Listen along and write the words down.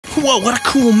Whoa, what a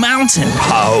cool mountain.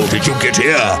 How did you get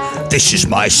here? This is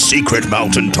my secret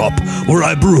mountaintop, where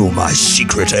I brew my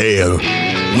secret ale.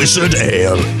 Wizard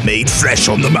ale, made fresh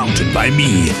on the mountain by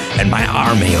me and my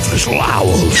army of little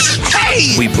owls.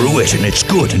 Hey! We brew it and it's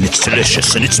good and it's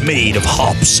delicious and it's made of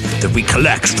hops that we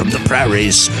collect from the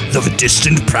prairies, the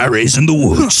distant prairies in the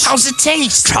woods. How's it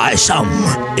taste? Try some.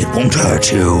 It won't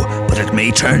hurt you, but it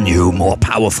may turn you more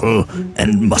powerful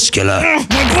and muscular.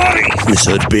 My body!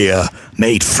 Wizard beer,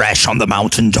 made fresh on the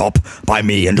mountaintop by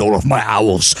me and all of my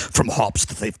owls from hops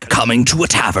that they've coming to a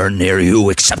tavern near you,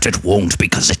 except it won't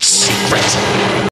because it's secret.